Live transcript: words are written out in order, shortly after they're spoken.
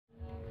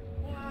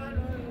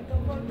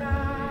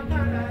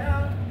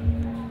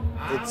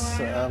it's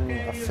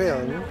a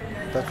film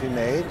that we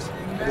made.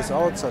 It is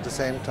also at the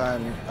same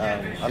time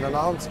an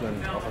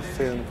announcement of a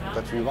film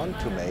that we want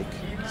to make.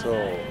 So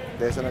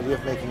there's an idea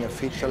of making a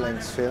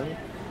feature-length film,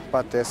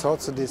 but there's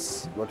also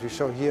this, what we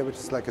show here, which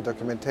is like a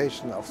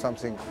documentation of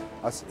something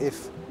as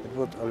if it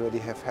would already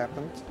have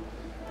happened.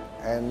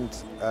 And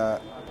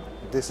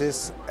this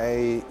is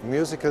a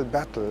musical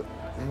battle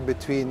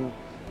between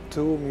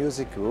two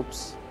music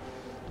groups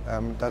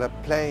that are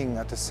playing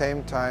at the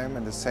same time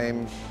in the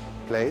same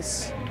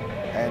place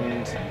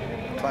and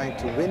trying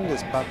to win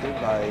this battle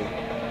by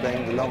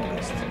playing the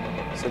longest.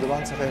 So the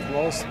ones that have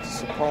most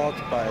support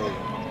by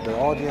the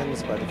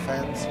audience, by the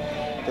fans,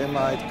 they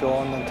might go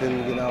on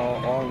until,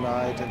 all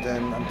night and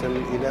then until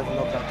 11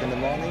 o'clock in the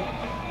morning.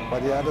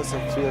 But the others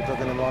at 3 o'clock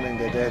in the morning,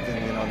 they're dead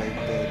and,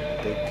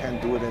 they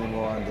can't do it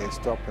anymore and they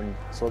stop, and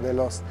so they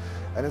lost.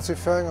 And it's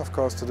referring, of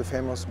course, to the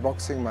famous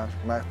boxing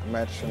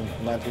match in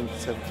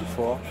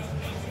 1974,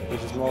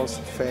 which is most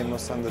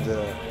famous under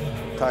the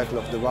title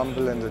of The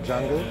Rumble in the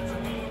Jungle,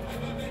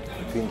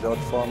 between George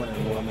Foreman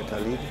and Muhammad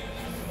Ali,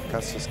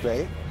 Cassius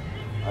Clay,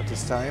 at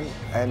this time,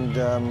 and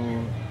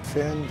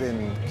filmed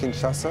in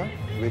Kinshasa,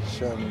 which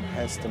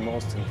has the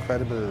most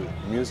incredible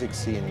music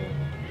scene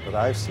that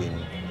I've seen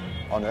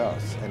on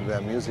earth, and where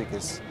music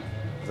is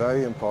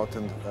very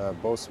important,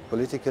 both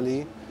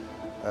politically,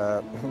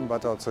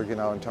 but also,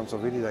 in terms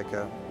of really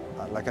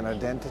like an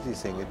identity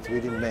thing. It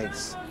really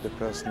makes the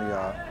person you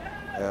are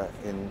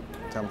in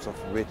terms of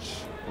which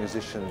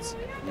musicians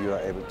you are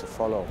able to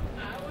follow.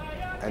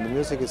 And the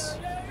music is,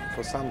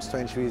 for some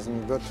strange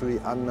reason, virtually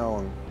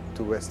unknown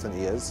to Western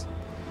ears.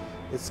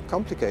 It's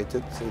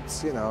complicated.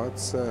 It's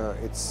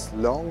it's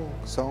long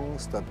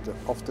songs that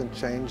often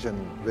change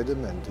in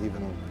rhythm and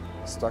even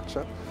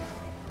structure,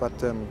 but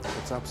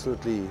it's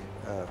absolutely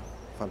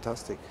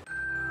fantastic.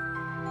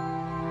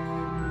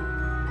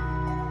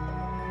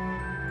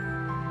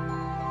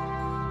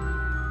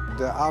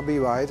 The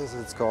RB ride, as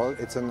it's called,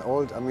 it's an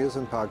old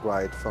amusement park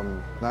ride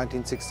from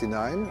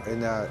 1969.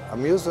 In an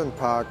amusement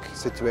park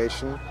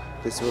situation,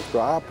 this would go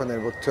up and it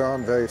would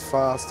turn very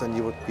fast and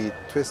you would be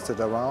twisted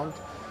around.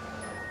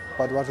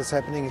 But what is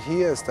happening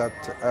here is that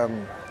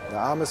the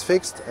arm is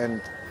fixed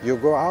and you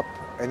go up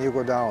and you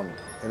go down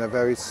in a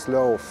very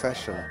slow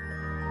fashion.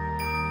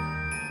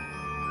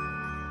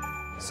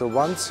 So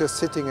once you're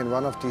sitting in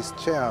one of these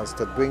chairs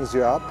that brings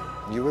you up,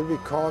 you will be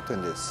caught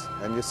in this.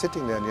 And you're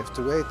sitting there and you have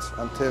to wait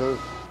until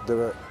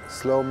the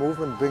slow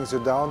movement brings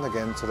you down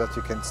again so that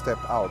you can step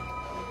out.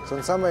 So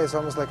in some ways it's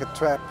almost like a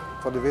trap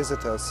for the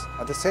visitors.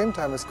 At the same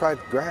time it's quite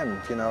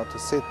grand, to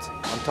sit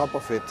on top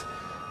of it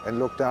and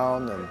look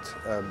down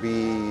and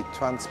be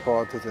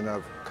transported in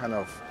a kind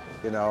of,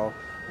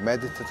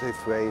 meditative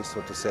way,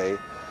 so to say,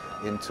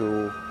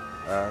 into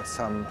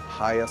some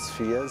higher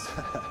spheres,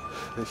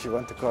 if you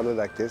want to call it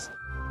like this.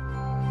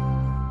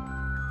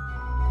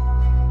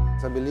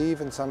 I believe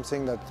in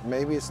something that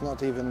maybe is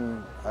not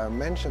even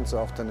mentioned so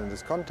often in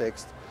this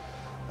context,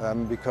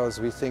 because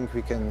we think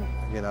we can,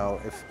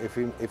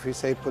 if we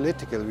say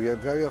political, we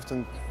very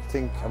often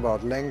think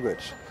about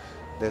language.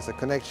 There's a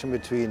connection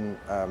between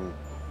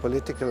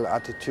political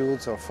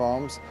attitudes or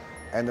forms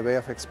and a way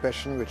of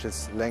expression, which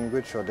is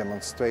language or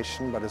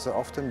demonstration, but is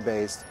often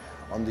based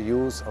on the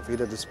use of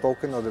either the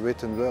spoken or the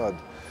written word.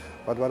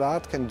 But what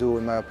art can do,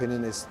 in my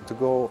opinion, is to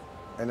go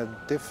in a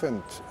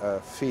different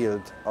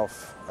field of,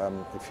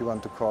 if you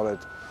want to call it,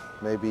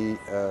 maybe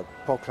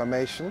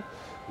proclamation,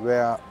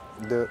 where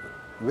the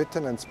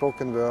written and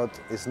spoken word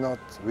is not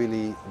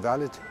really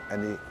valid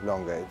any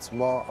longer. It's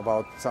more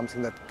about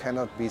something that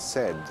cannot be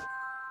said.